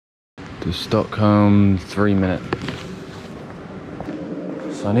To Stockholm, 3 minutes.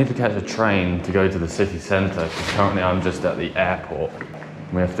 So I need to catch a train to go to the city centre because currently I'm just at the airport.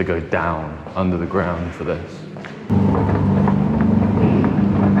 We have to go down under the ground for this.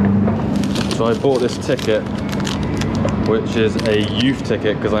 So I bought this ticket, which is a youth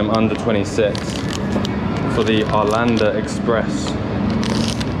ticket because I'm under 26, for the Arlanda Express.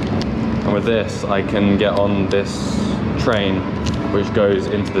 And with this, I can get on this train which goes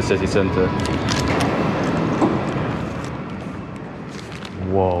into the city centre.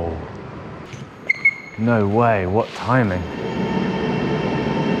 Whoa. No way, what timing.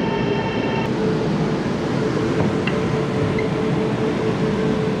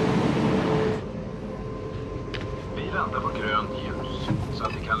 Vi väntar på grönt ljus så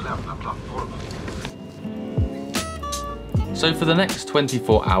att vi kan lämna plattformen. So for the next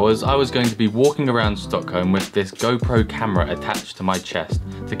 24 hours, I was going to be walking around Stockholm with this GoPro camera attached to my chest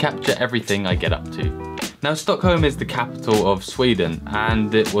to capture everything I get up to. Now, Stockholm is the capital of Sweden,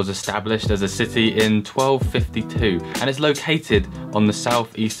 and it was established as a city in 1252, and it's located on the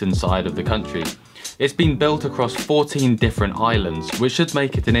southeastern side of the country. It's been built across 14 different islands, which should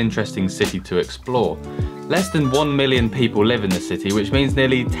make it an interesting city to explore. Less than 1 million people live in the city, which means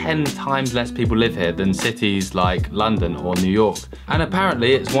nearly 10 times less people live here than cities like London or New York. And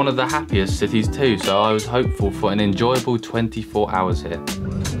apparently it's one of the happiest cities too, so I was hopeful for an enjoyable 24 hours here.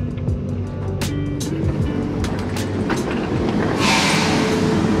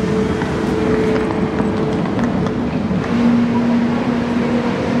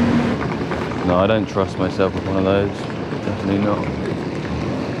 No, I don't trust myself with one of those. Definitely not.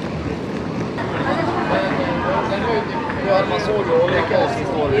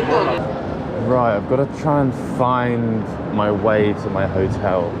 Right, I've got to try and find my way to my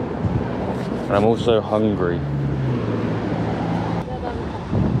hotel. And I'm also hungry.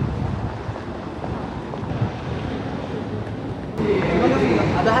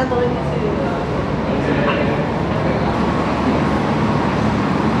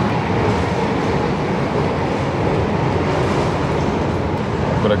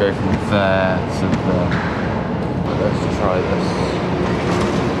 I've got to go from there to there. Let's try this.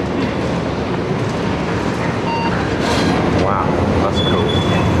 Wow, that's cool.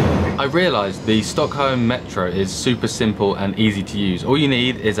 I realised the Stockholm Metro is super simple and easy to use. All you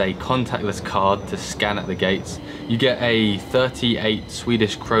need is a contactless card to scan at the gates. You get a 38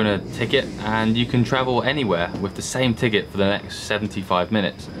 Swedish krona ticket and you can travel anywhere with the same ticket for the next 75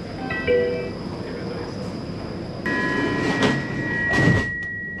 minutes.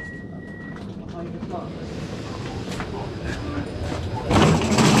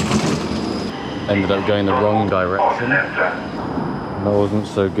 Ended up going the wrong direction. That wasn't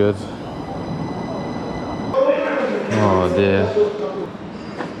so good. Oh dear.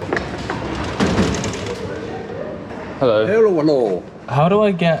 Hello. Hello. How do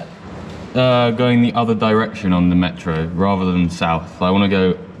I get going the other direction on the metro rather than south? I want to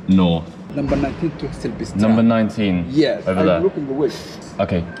go north. Number 19 to Hässelby. Number 19. Yes. Over there. I'm looking away.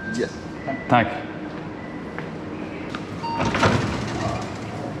 Okay. Yes. Tack.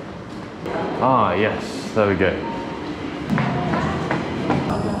 Ah, yes. There we go.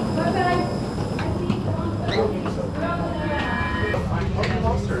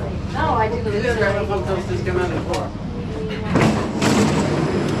 No, I do the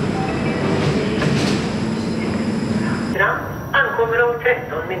ankommer om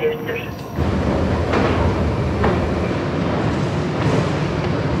 13 minuter.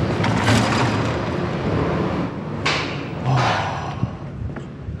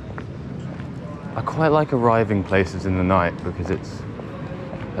 I quite like arriving places in the night because it's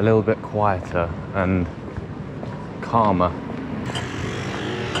a little bit quieter and calmer.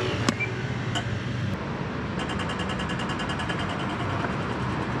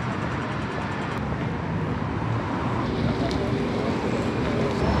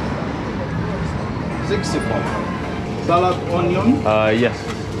 Salad, onion. Yes,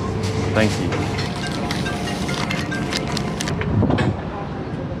 thank you.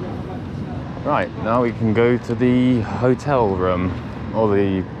 Right, now we can go to the hotel room, or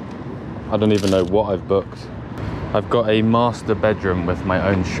I don't even know what I've booked. I've got a master bedroom with my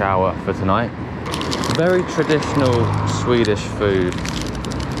own shower for tonight. Very traditional Swedish food,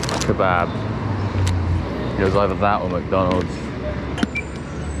 kebab. It was either that or McDonald's.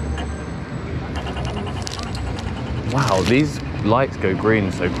 Wow, these lights go green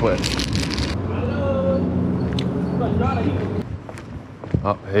so quick.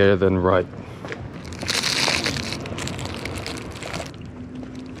 Up here, then right.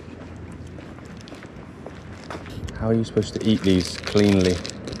 How are you supposed to eat these cleanly?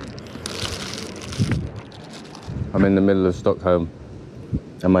 I'm in the middle of Stockholm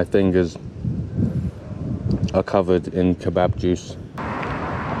and my fingers are covered in kebab juice.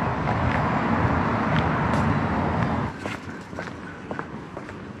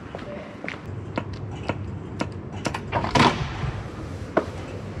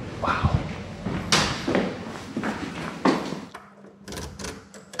 Wow.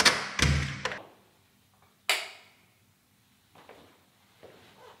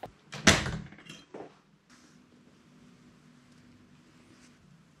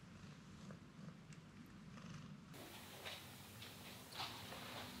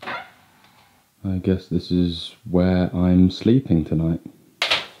 I guess this is where I'm sleeping tonight.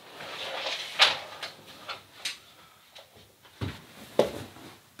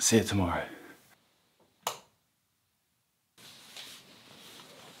 See you tomorrow.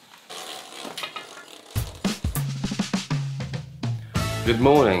 Good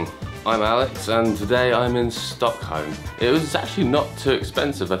morning, I'm Alex and today I'm in Stockholm. It was actually not too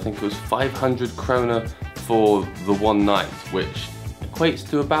expensive. I think it was 500 krona for the one night, which equates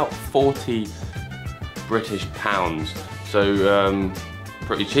to about 40 British pounds. So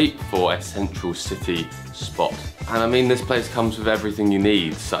pretty cheap for a central city spot. And I mean, this place comes with everything you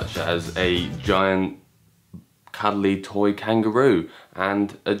need, such as a giant cuddly toy kangaroo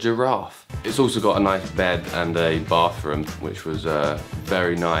and a giraffe. It's also got a nice bed and a bathroom, which was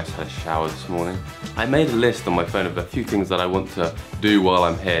very nice. I had a shower this morning. I made a list on my phone of a few things that I want to do while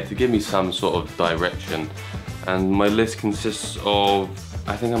I'm here to give me some sort of direction. And my list consists of,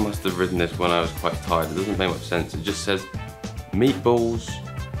 I think I must have written this when I was quite tired. It doesn't make much sense. It just says meatballs,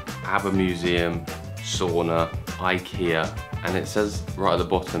 ABBA museum, sauna, IKEA, and it says right at the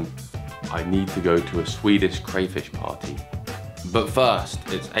bottom, I need to go to a Swedish crayfish party. But first,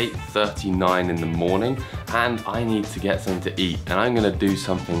 it's 8:39 in the morning and I need to get something to eat, and I'm gonna do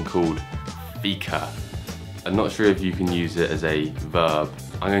something called fika. I'm not sure if you can use it as a verb.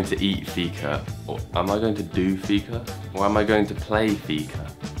 I'm going to eat fika, or am I going to do fika? Or am I going to play fika?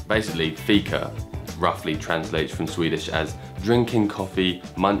 Basically, fika roughly translates from Swedish as drinking coffee,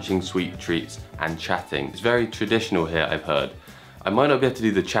 munching sweet treats, and chatting. It's very traditional here, I've heard. I might not be able to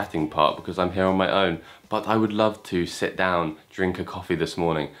do the chatting part because I'm here on my own, but I would love to sit down, drink a coffee this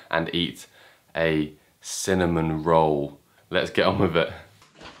morning, and eat a cinnamon roll. Let's get on with it.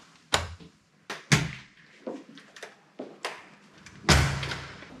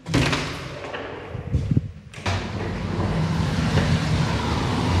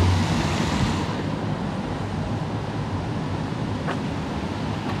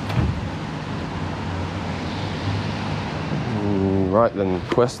 Right then,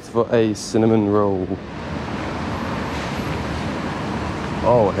 quest for a cinnamon roll.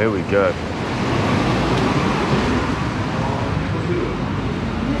 Oh, here we go.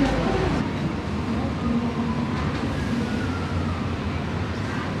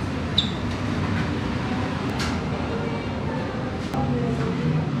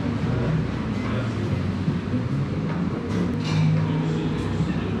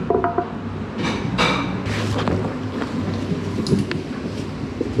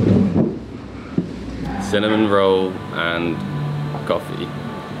 Cinnamon roll and coffee.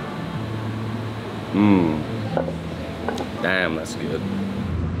 Damn, that's good.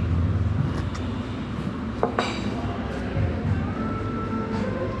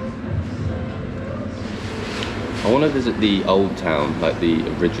 I want to visit the old town, like the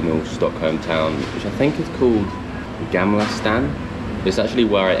original Stockholm town, which I think is called Gamla Stan. It's actually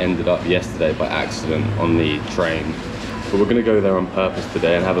where I ended up yesterday by accident on the train. But we're going to go there on purpose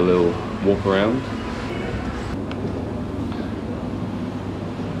today and have a little walk around.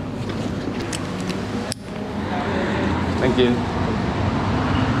 Thank you.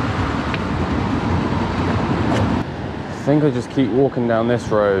 I think I just keep walking down this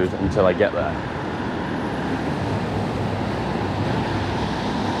road until I get there.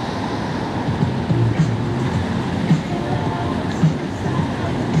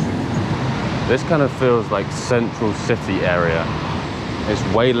 This kind of feels like central city area. It's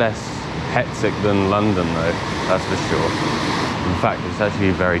way less hectic than London though, that's for sure. In fact, it's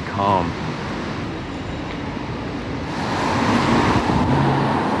actually very calm.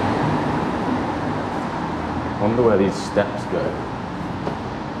 I wonder where these steps go.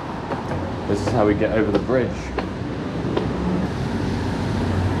 This is how we get over the bridge.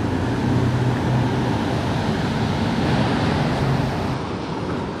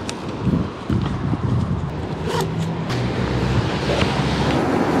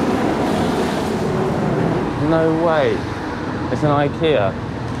 No way. It's an IKEA.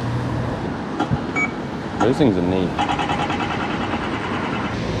 Those things are neat.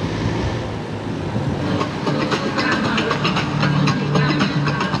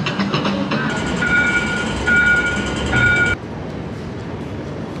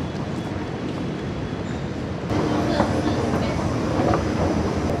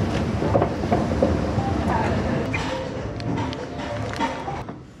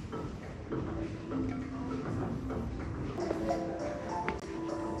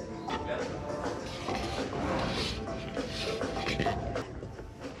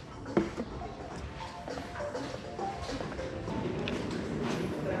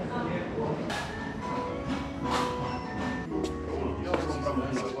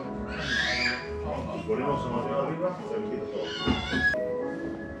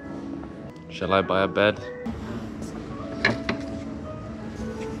 Shall I buy a bed?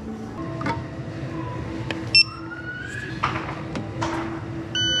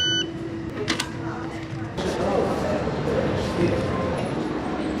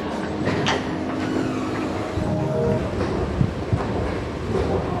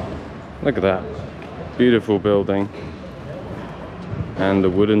 Look at that. Beautiful building. And the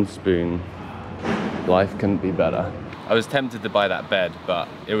wooden spoon. Life couldn't be better. I was tempted to buy that bed, but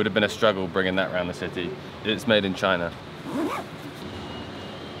it would have been a struggle bringing that around the city. It's made in China.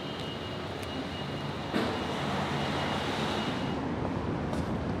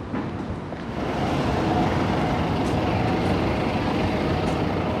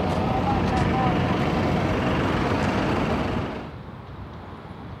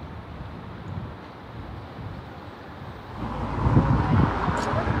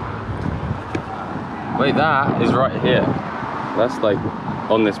 Wait, that is right here. That's like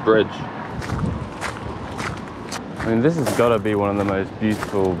on this bridge. I mean, this has got to be one of the most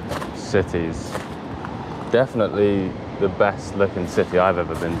beautiful cities. Definitely the best looking city I've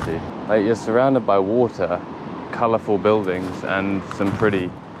ever been to. Like, you're surrounded by water, colourful buildings, and some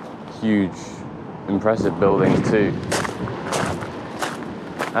pretty huge, impressive buildings too.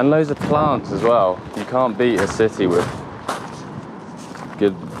 And loads of plants as well. You can't beat a city with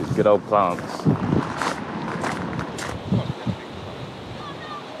good old plants.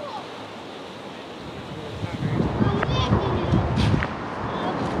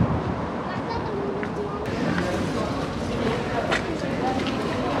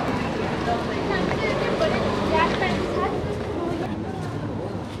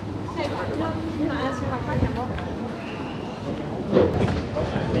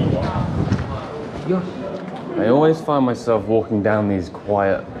 I always find myself walking down these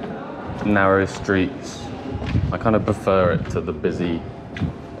quiet, narrow streets. I kind of prefer it to the busy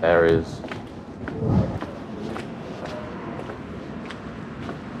areas.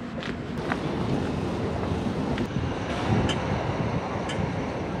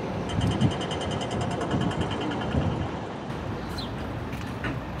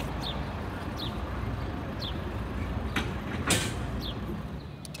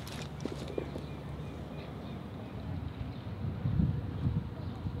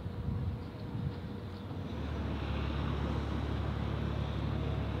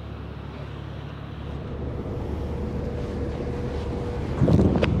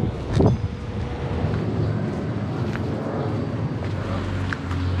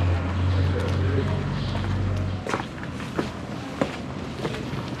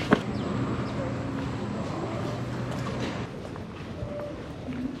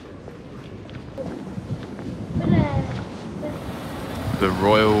 The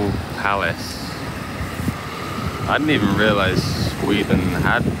Royal Palace. I didn't even realize Sweden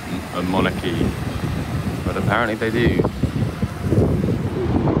had a monarchy, but apparently they do.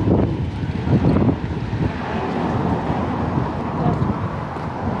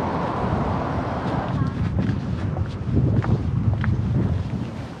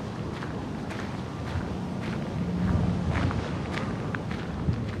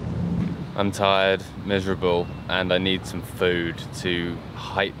 I'm tired, miserable, and I need some food to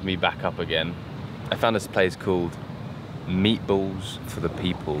hype me back up again. I found this place called Meatballs for the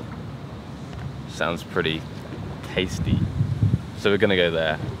People. Sounds pretty tasty. So we're gonna go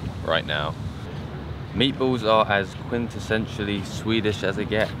there right now. Meatballs are as quintessentially Swedish as it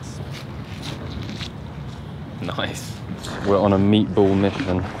gets. Nice. We're on a meatball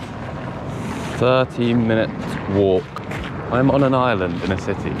mission. 30-minute walk. I'm on an island in a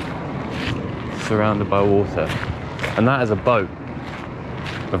city, surrounded by water, and that is a boat,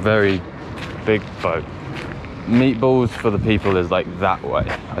 a very big boat. Meatballs for the People is like that way,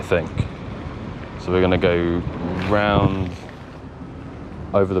 I think. So we're gonna go round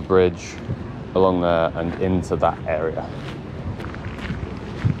over the bridge, along there, and into that area.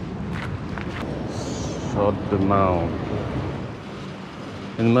 Stockholm.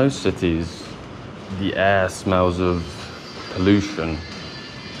 In most cities, the air smells of pollution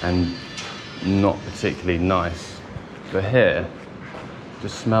and not particularly nice, but here it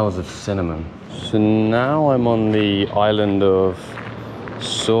just smells of cinnamon. So now I'm on the island of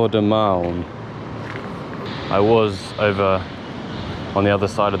Stockholm. I was over on the other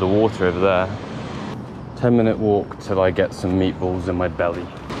side of the water over there. 10-minute walk till I get some meatballs in my belly.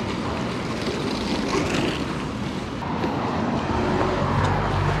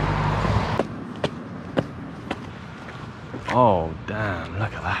 Oh damn,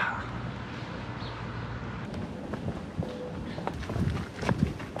 look at that.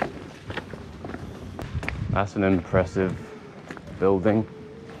 That's an impressive building.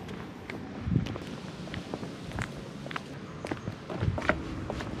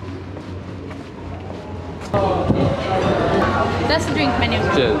 That's the drink menu.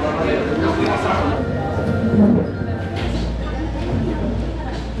 Cheers.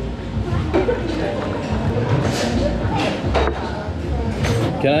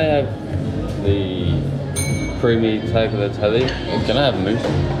 Can I have the creamy tagliatelle? Can I have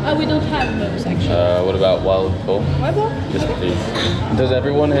mousse? We don't have those actually. What about wild boar? What about? Yes, please. Does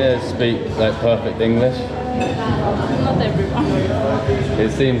everyone here speak like perfect English? Not everyone.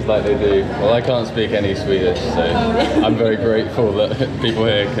 It seems like they do. Well, I can't speak any Swedish, so I'm very grateful that people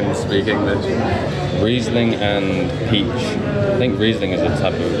here can speak English. Riesling and peach. I think Riesling is a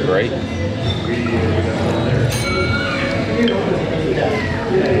type of grape.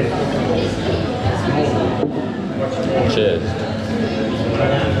 Cheers.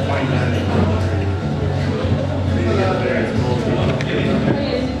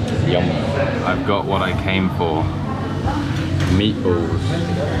 Yum. I've got what I came for. Meatballs.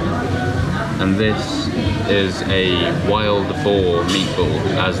 And this is a wild boar meatball,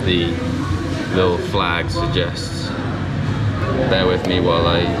 as the little flag suggests. Bear with me while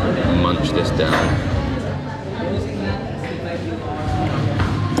I munch this down.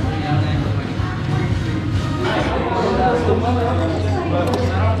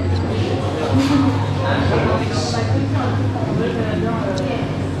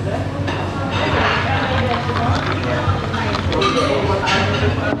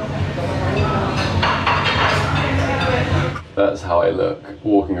 That's how I look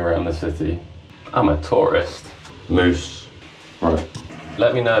walking around the city. I'm a tourist. Moose. Right.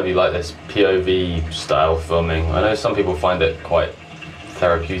 Let me know if you like this POV style filming. I know some people find it quite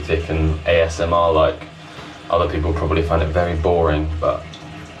therapeutic and ASMR-like. Other people probably find it very boring, but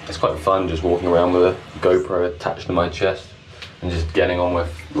it's quite fun just walking around with a GoPro attached to my chest and just getting on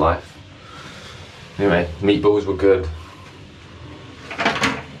with life. Anyway, meatballs were good.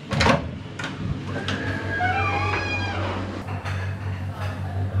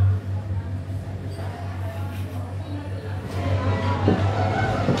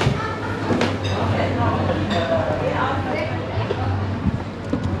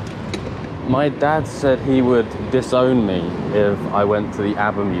 My dad said he would disown me if I went to the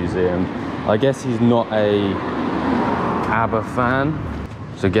ABBA museum. I guess he's not a ABBA fan.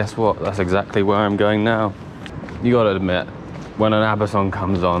 So guess what? That's exactly where I'm going now. You gotta admit, when an ABBA song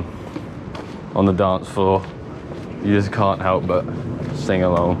comes on the dance floor, you just can't help but sing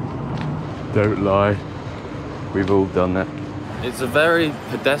along. Don't lie, we've all done it. It's a very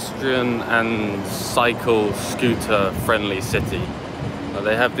pedestrian and cycle scooter friendly city.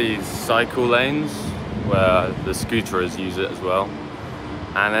 They have these cycle lanes where the scooterers use it as well.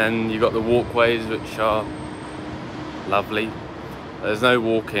 And then you've got the walkways, which are lovely. There's no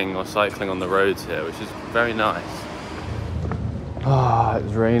walking or cycling on the roads here, which is very nice. Ah,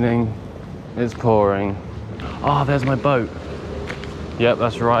 it's raining, it's pouring. Ah, there's my boat. Yep,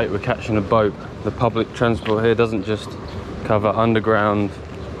 that's right, we're catching a boat. The public transport here doesn't just cover underground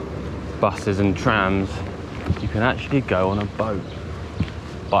buses and trams. You can actually go on a boat.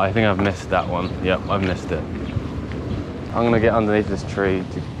 But I think I've missed that one. Yep, I've missed it. I'm gonna get underneath this tree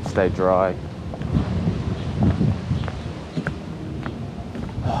to stay dry.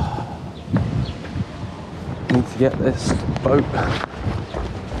 Need to get this boat.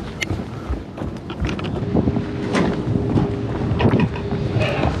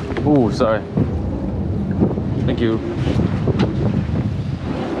 Oh, sorry. Thank you.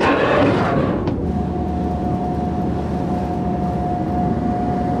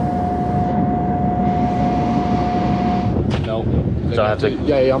 So I have to...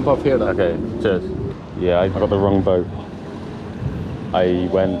 Yeah, jump off here then. Okay, cheers. Yeah, I got the wrong boat. I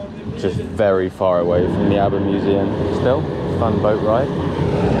went just very far away from the ABBA museum. Still, fun boat ride.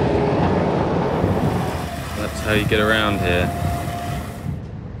 That's how you get around here.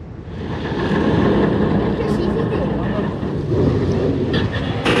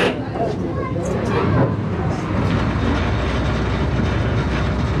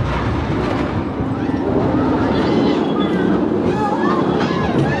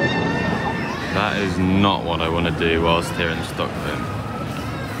 Not what I want to do whilst here in Stockholm.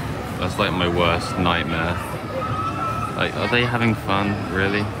 That's like my worst nightmare. Like, are they having fun,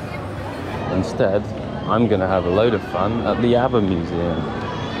 really? Instead, I'm gonna have a load of fun at the ABBA museum.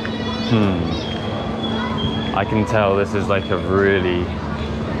 I can tell this is like a really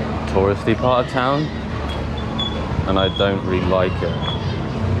touristy part of town, and I don't really like it.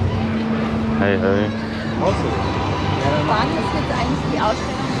 Hey ho.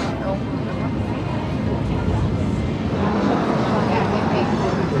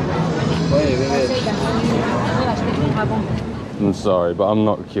 I'm sorry, but I'm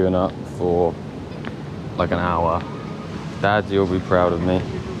not queuing up for like an hour. Dad, you'll be proud of me.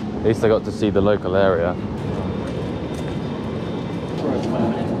 At least I got to see the local area.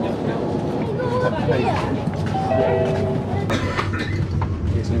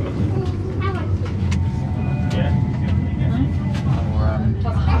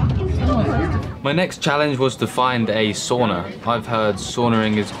 My next challenge was to find a sauna. I've heard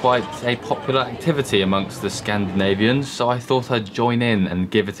saunaing is quite a popular activity amongst the Scandinavians, so I thought I'd join in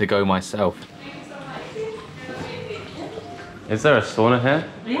and give it a go myself. Is there a sauna here?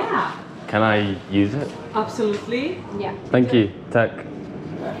 Yeah, Can I use it? absolutely. Yeah. Thank you, Tech.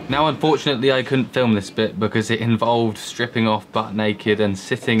 Now unfortunately I couldn't film this bit because it involved stripping off butt naked and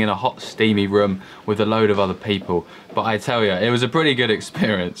sitting in a hot steamy room with a load of other people, but I tell you, it was a pretty good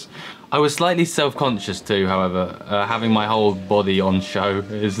experience. I was slightly self-conscious too, however. Having my whole body on show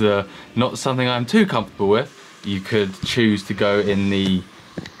is not something I'm too comfortable with. You could choose to go in the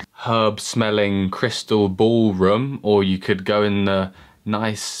herb-smelling crystal ballroom, or you could go in the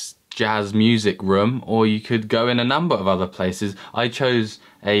nice jazz music room, or you could go in a number of other places. I chose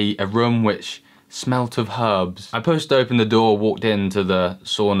a room which smelt of herbs. I pushed open the door, walked into the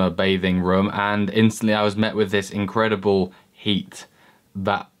sauna bathing room, and instantly I was met with this incredible heat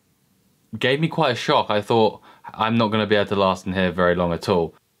that gave me quite a shock. I thought, I'm not going to be able to last in here very long at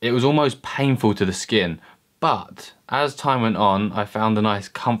all. It was almost painful to the skin, but as time went on, I found a nice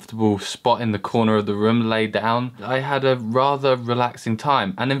comfortable spot in the corner of the room, laid down. I had a rather relaxing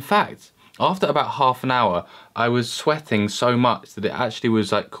time, and in fact, after about half an hour, I was sweating so much that it actually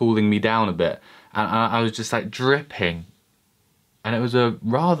was like cooling me down a bit, and I was just like dripping, and it was a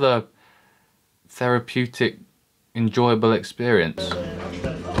rather therapeutic, enjoyable experience.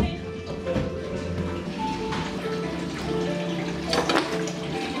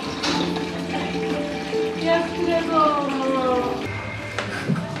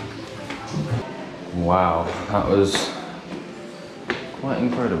 Wow, that was quite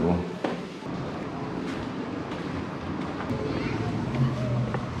incredible.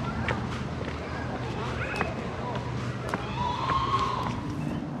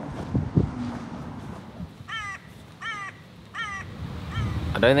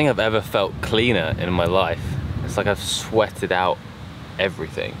 I don't think I've ever felt cleaner in my life. It's like I've sweated out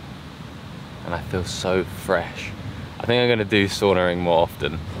everything and I feel so fresh. I think I'm gonna do saunaing more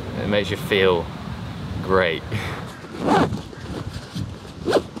often. It makes you feel great.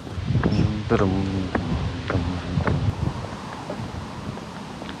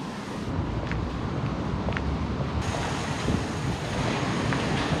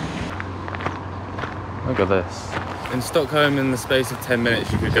 Look at this. In Stockholm, in the space of 10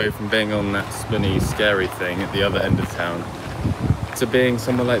 minutes, you could go from being on that spinny, scary thing at the other end of town to being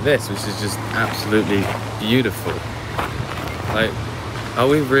somewhere like this, which is just absolutely beautiful. Like, are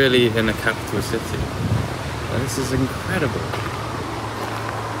we really in a capital city? Like, this is incredible.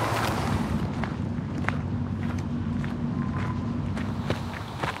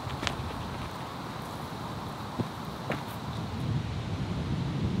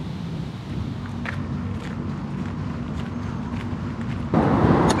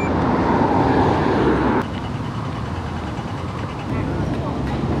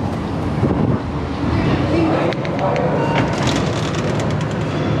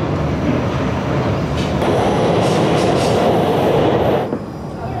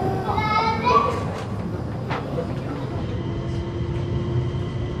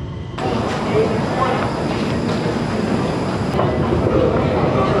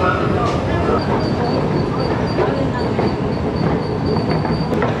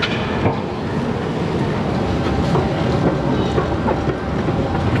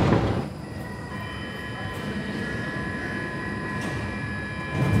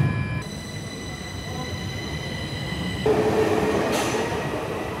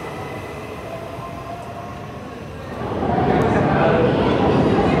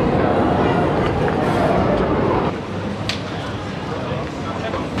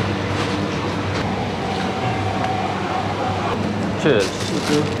 Cheers.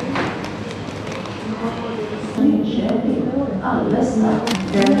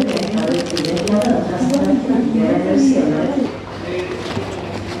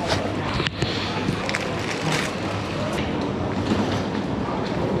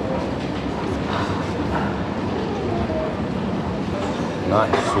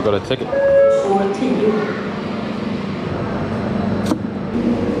 Nice, we got a ticket.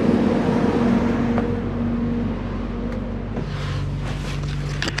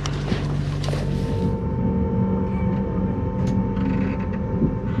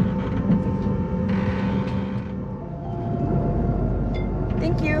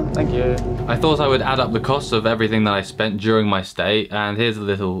 Thank you. Thank you. I thought I would add up the costs of everything that I spent during my stay, and here's a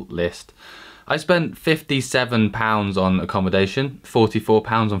little list. I spent £57 on accommodation,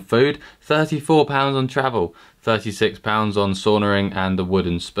 £44 on food, £34 on travel, £36 on saunering and a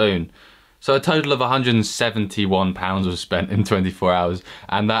wooden spoon. So a total of £171 was spent in 24 hours,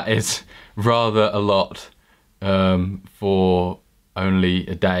 and that is rather a lot for only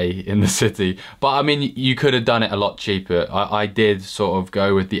a day in the city. But I mean, you could have done it a lot cheaper. I did sort of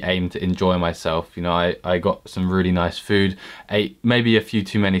go with the aim to enjoy myself. You know, I got some really nice food, ate maybe a few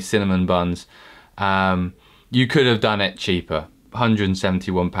too many cinnamon buns. You could have done it cheaper.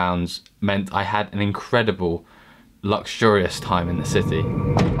 £171 meant I had an incredible, luxurious time in the city.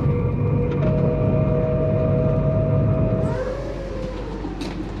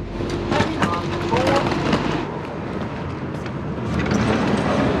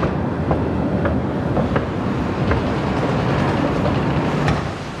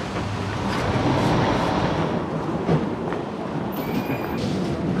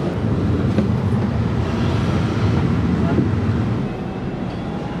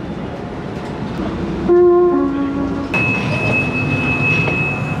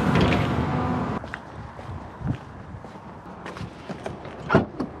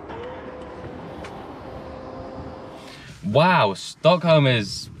 Wow, Stockholm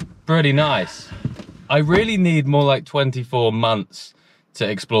is pretty nice. I really need more like 24 months to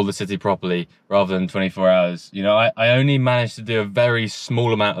explore the city properly rather than 24 hours. You know, I only managed to do a very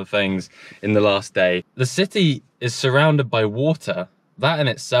small amount of things in the last day. The city is surrounded by water. That in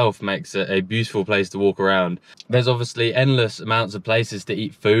itself makes it a beautiful place to walk around. There's obviously endless amounts of places to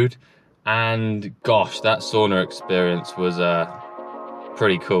eat food, and gosh, that sauna experience was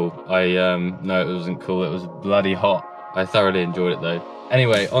pretty cool. No, it wasn't cool, it was bloody hot. I thoroughly enjoyed it though.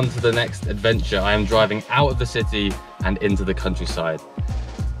 Anyway, on to the next adventure. I am driving out of the city and into the countryside,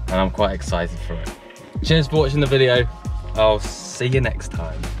 and I'm quite excited for it. Cheers for watching the video. I'll see you next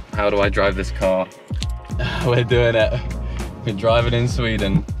time. How do I drive this car? We're doing it. We're driving in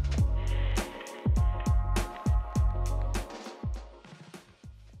Sweden.